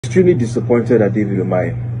extremely disappointed at David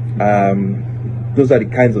Umahi. Those are the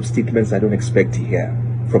kinds of statements I don't expect to hear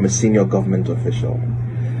from a senior government official.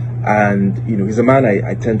 And, you know, he's a man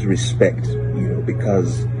I tend to respect, you know,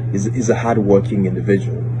 because he's a hard-working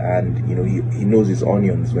individual. And, you know, he knows his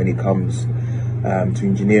onions when it comes to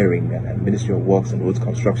engineering and Ministry of Works and roads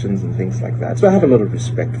constructions and things like that. So I have a lot of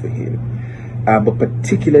respect for him. But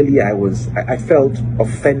particularly I felt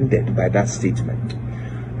offended by that statement,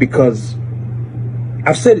 because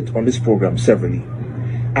I've said it on this program severally.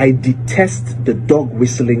 I detest the dog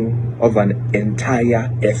whistling of an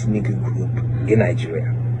entire ethnic group in Nigeria.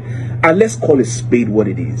 And let's call a spade what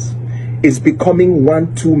it is. It's becoming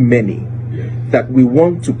one too many that we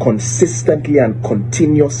want to consistently and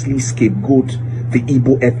continuously scapegoat the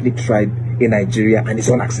Igbo ethnic tribe in Nigeria, and it's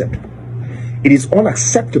unacceptable. It is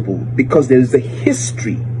unacceptable because there is a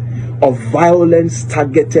history of violence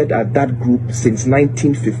targeted at that group since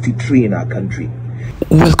 1953 in our country.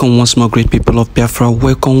 Welcome once more, great people of Biafra.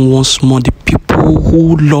 Welcome once more, the people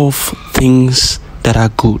who love things that are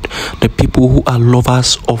good, the people who are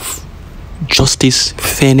lovers of justice,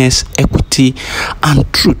 fairness, equity,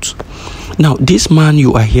 and truth. Now, this man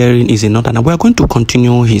you are hearing is a northerner. We are going to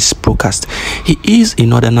continue his broadcast. He is a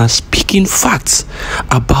northerner speaking facts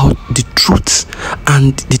about the truth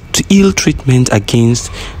and the ill treatment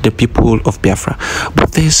against the people of Biafra.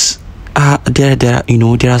 But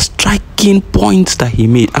there are striking points that he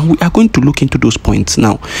made, and we are going to look into those points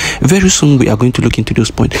now. Very soon we are going to look into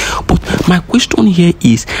those points. But my question here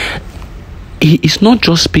is, he is not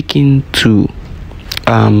just speaking to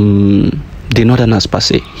the northerners per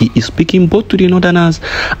se. He is speaking both to the northerners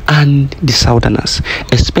and the southerners,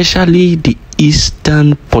 especially the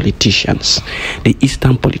eastern politicians,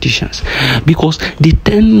 because they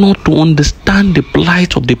tend not to understand the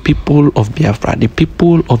plight of the people of Biafra, the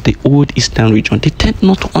people of the old eastern region. They tend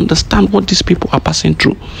not to understand what these people are passing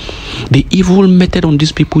through. The evil method on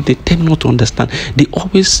these people, they tend not to understand. They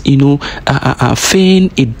always,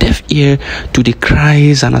 feign a deaf ear to the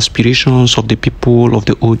cries and aspirations of the people of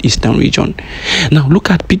the old eastern region. Now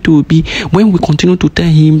look at P2B. When we continue to tell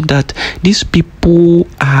him that these people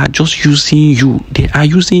are just using you, they are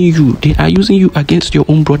using you against your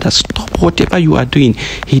own brothers, stop whatever you are doing,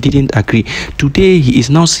 he didn't agree. Today he is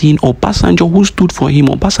now seeing Obasanjo, who stood for him,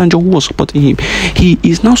 Obasanjo, who was supporting him. He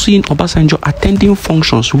is now seeing Obasanjo attending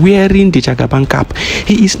functions wearing the Jagaban cap.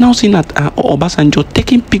 He is now seeing Obasanjo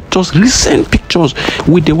taking pictures, recent pictures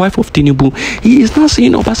with the wife of Tinubu. He is now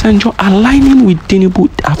seeing Obasanjo aligning with Tinubu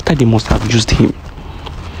after they must have used him.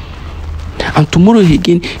 And tomorrow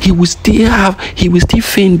again, he will still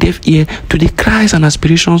feign deaf ear to the cries and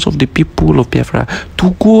aspirations of the people of Biafra to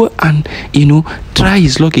go and, try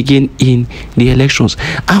his luck again in the elections.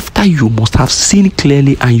 After you must have seen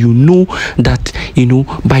clearly and you know that,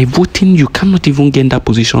 by voting, you cannot even get that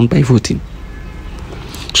position by voting.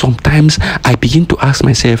 Sometimes I begin to ask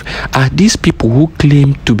myself, are these people who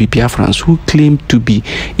claim to be Biafrans, who claim to be,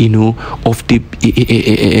 of the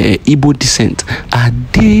Igbo descent, are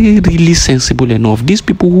they really sensible enough? These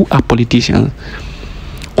people who are politicians,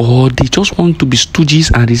 or they just want to be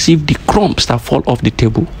stooges and receive the crumbs that fall off the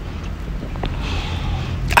table?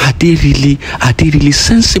 Are they really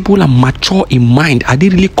sensible and mature in mind? Are they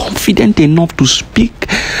really confident enough to speak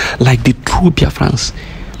like the true Biafrans,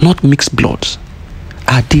 not mixed bloods?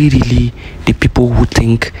 Are they really the people who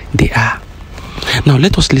think they are? Now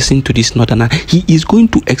let us listen to this northerner. He is going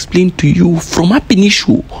to explain to you from ab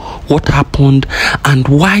initio what happened and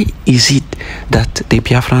why is it that the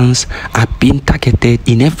Biafrans are being targeted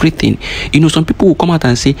in everything. Some people will come out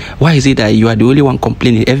and say, why is it that you are the only one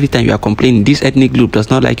complaining? Every time you are complaining, this ethnic group does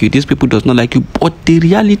not like you, this people does not like you. But the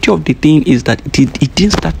reality of the thing is that it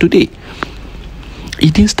didn't start today.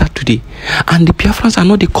 It didn't start today. And the Biafrans are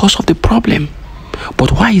not the cause of the problem.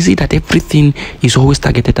 But why is it that everything is always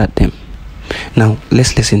targeted at them? Now,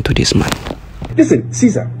 let's listen to this man. Listen,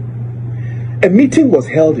 Caesar, a meeting was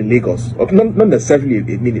held in Lagos, or not necessarily a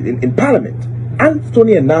meeting, in Parliament.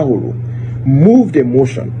 Anthony and Nahoro moved a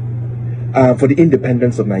motion for the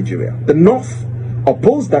independence of Nigeria. The North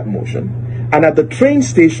opposed that motion, and at the train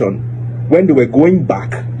station, when they were going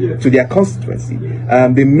back to their constituency,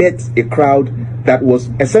 they met a crowd that was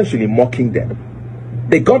essentially mocking them.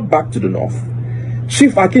 They got back to the North.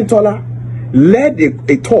 Chief Akintola led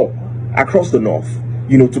a tour across the North,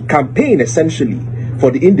 to campaign essentially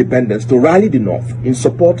for the independence, to rally the North in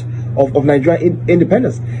support of Nigerian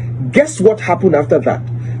independence. Guess what happened after that?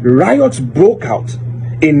 Riots broke out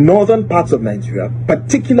in northern parts of Nigeria,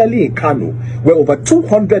 particularly in Kano, where over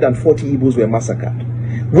 240 Igbos were massacred.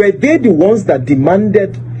 Were they the ones that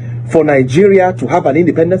demanded for Nigeria to have an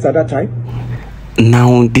independence at that time?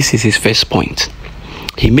 Now, this is his first point.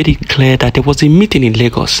 he made it clear that there was a meeting in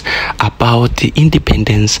Lagos about the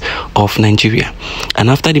independence of Nigeria. And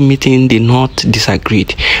after the meeting, the North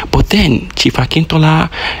disagreed. But then Chief Akintola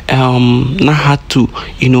now had to,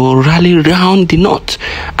 rally around the North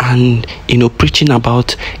and, preaching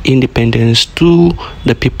about independence to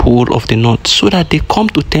the people of the North so that they come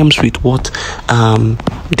to terms with what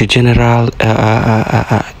the general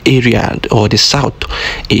area or the South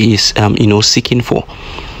is, seeking for.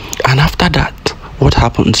 And after that, what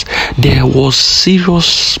happens? There was serious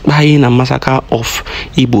spying and massacre of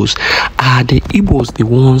Igbos. Are the Igbos the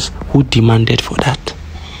ones who demanded for that?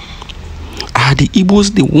 Are the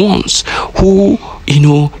Igbos the ones who,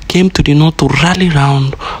 came to the North to rally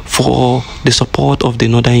round for the support of the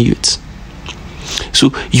Northern youths?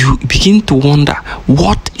 So you begin to wonder,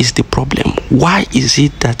 what is the problem? Why is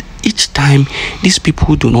it that each time these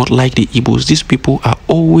people do not like the Igbos, these people are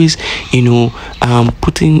always,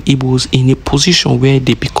 putting Igbos in a position where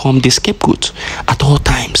they become the scapegoat at all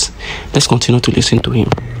times? Let's continue to listen to him.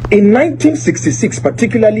 In 1966,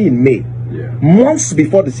 particularly in May, months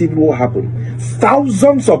before the Civil War happened,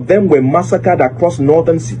 thousands of them were massacred across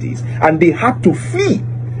northern cities, and they had to flee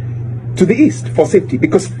to the east for safety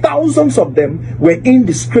because thousands of them were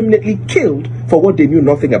indiscriminately killed for what they knew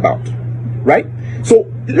nothing about, right?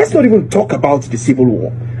 So let's not even talk about the Civil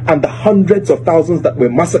War and the hundreds of thousands that were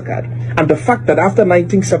massacred, and the fact that after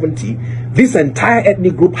 1970 this entire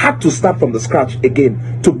ethnic group had to start from the scratch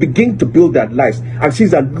again to begin to build their lives. And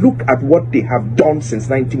she's a look at what they have done since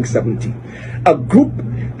 1970. A group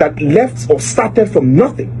that left or started from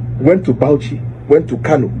nothing, went to Bauchi, went to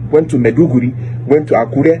Kano, went to Meduguri, went to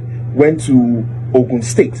Akure, went to Ogun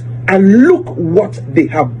State, and look what they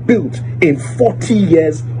have built in 40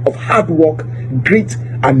 years of hard work, grit,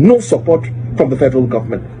 and no support from the federal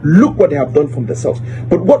government. Look what they have done from themselves.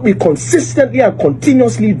 But what we consistently and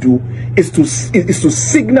continuously do is to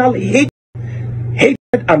signal hate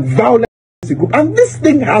and violence against the group. And this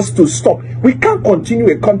thing has to stop. We can't continue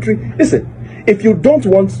a country. Listen, if you don't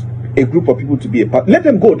want a group of people to be a part, let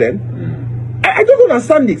them go then. I don't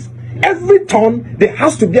understand this. Every turn, there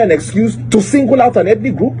has to be an excuse to single out an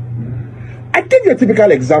ethnic group. I give you a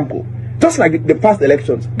typical example. Just like the past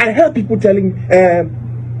elections, I heard people telling,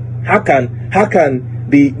 how can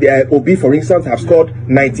the Obi, for instance, have scored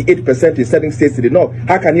 98% in certain states in the north?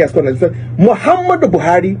 How can he have scored 90%? Muhammadu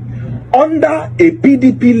Buhari, under a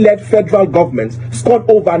PDP-led federal government, scored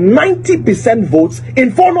over 90% votes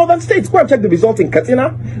in 4 northern states. Go and check the results in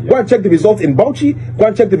Katsina. Go and check the results in Bauchi. Go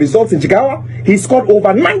and check the results in Jigawa. He scored over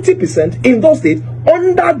 90% in those states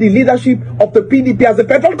under the leadership of the PDP as a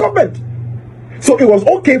federal government. So it was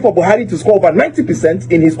okay for Buhari to score over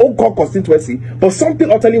 90% in his own core constituency, but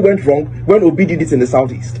something utterly went wrong when Obi did it in the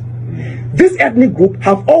southeast. This ethnic group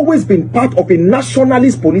have always been part of a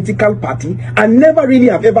nationalist political party and never really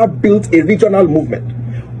have ever built a regional movement.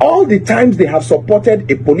 All the times they have supported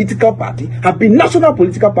a political party have been national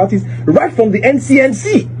political parties right from the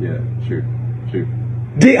NCNC. Yeah, true.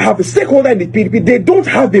 They have a stakeholder in the PDP. They don't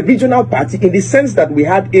have a regional party in the sense that we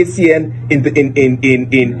had ACN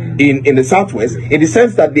in the southwest, in the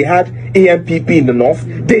sense that they had AMPP in the north.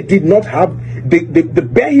 They did not have the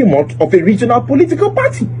behemoth of a regional political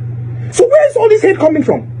party. So where is all this hate coming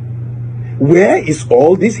from? Where is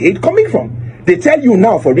all this hate coming from? They tell you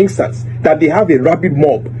now, for instance, that they have a rabid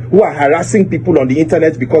mob who are harassing people on the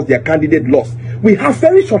internet because their candidate lost. We have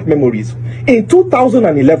very short memories. In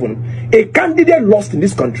 2011, a candidate lost in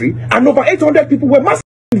this country and over 800 people were massacred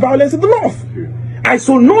in violence in the north. I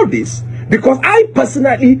so know this because I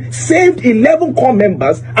personally saved 11 core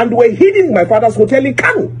members and were hidden in my father's hotel in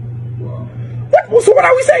Kano. So what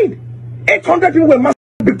are we saying? 800 people were massacred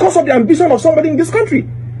because of the ambition of somebody in this country.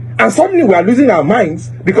 And suddenly we are losing our minds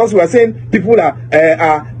because we are saying people are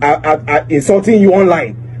insulting you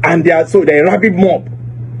online and they're a rabid mob.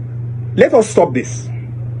 Let us stop this.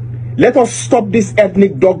 Let us stop this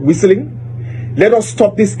ethnic dog whistling. Let us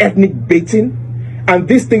stop this ethnic baiting. And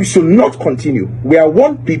this thing should not continue. We are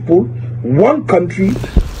one people, one country.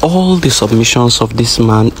 All the submissions of this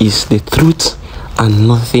man is the truth and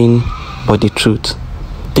nothing but the truth.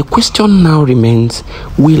 The question now remains,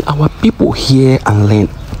 will our people hear and learn?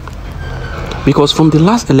 Because from the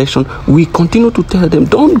last election, we continue to tell them,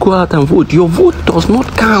 don't go out and vote. Your vote does not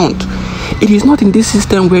count. It is not in this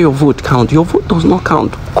system where your vote counts. Your vote does not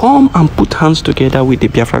count. Come and put hands together with the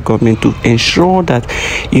Biafra government to ensure that,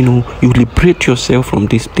 you liberate yourself from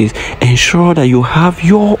this place. Ensure that you have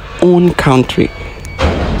your own country.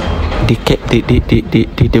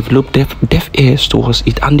 They developed deaf ears towards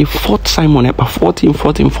it, and they fought Simon Ekpa, fought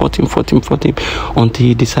him until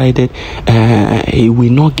he decided he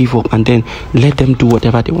will not give up, and then let them do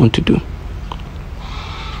whatever they want to do.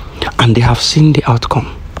 and they have seen the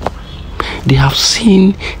outcome. They have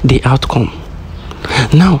seen the outcome.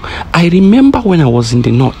 Now, I remember when I was in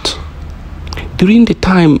the north, during the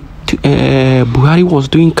time Buhari was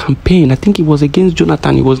doing campaign, I think it was against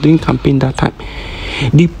Jonathan, he was doing campaign that time.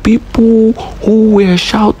 The people who were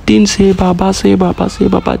shouting, say Baba, say Baba, say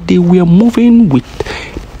Baba, they were moving with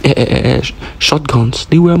shotguns.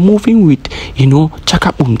 They were moving with,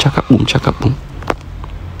 chaka boom, chaka boom, chaka boom.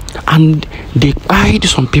 And they fired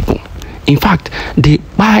some people. In fact, they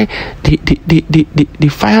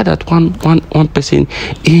fired at one person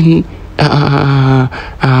in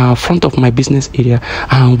front of my business area,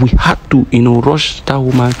 and we had to rush that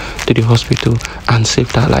woman to the hospital and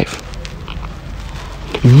save her life.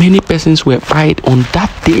 Many persons were fired on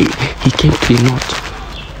that day he came to the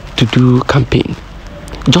north to do campaign.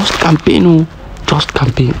 Just campaign.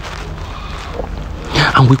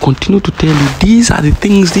 And we continue to tell you, these are the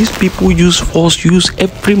things these people use force, use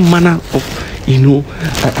every manner of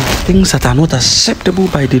things that are not acceptable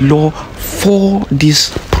by the law for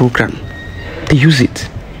this program. They use it.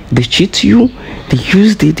 They cheat you. They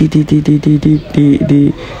use the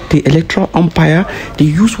electoral umpire. They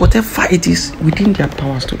use whatever it is within their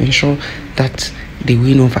powers to ensure that they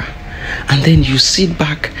win over. And then you sit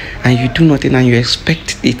back and you do nothing, and you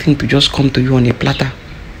expect the thing to just come to you on a platter.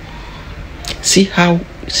 See how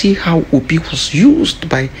Obi was used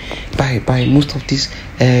by most of these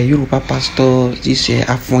Yoruba pastors, these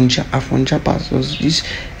Afonja pastors, this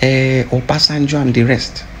Obasanjo and the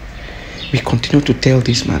rest. We continue to tell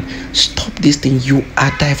this man, stop this thing. You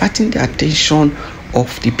are diverting the attention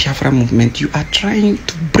of the Biafra movement. You are trying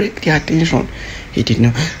to break the attention. He did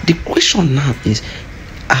not. The question now is,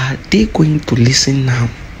 are they going to listen now?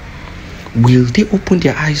 Will they open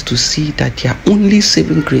their eyes to see that their only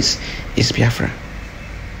saving grace is Biafra?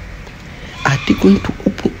 Are they going to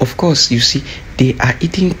open? Of course, you see, they are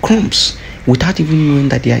eating crumbs without even knowing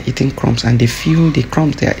that they are eating crumbs, and they feel the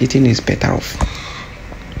crumbs they are eating is better off.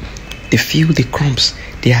 They feel the crumbs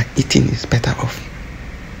they are eating is better off.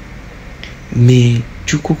 May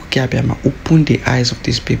Chukwu Kiabiama open the eyes of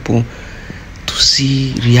these people to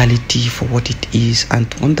see reality for what it is, and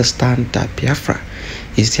to understand that Biafra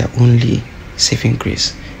is their only saving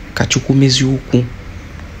grace. Kachukwu Meziokwu.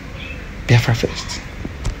 Biafra first.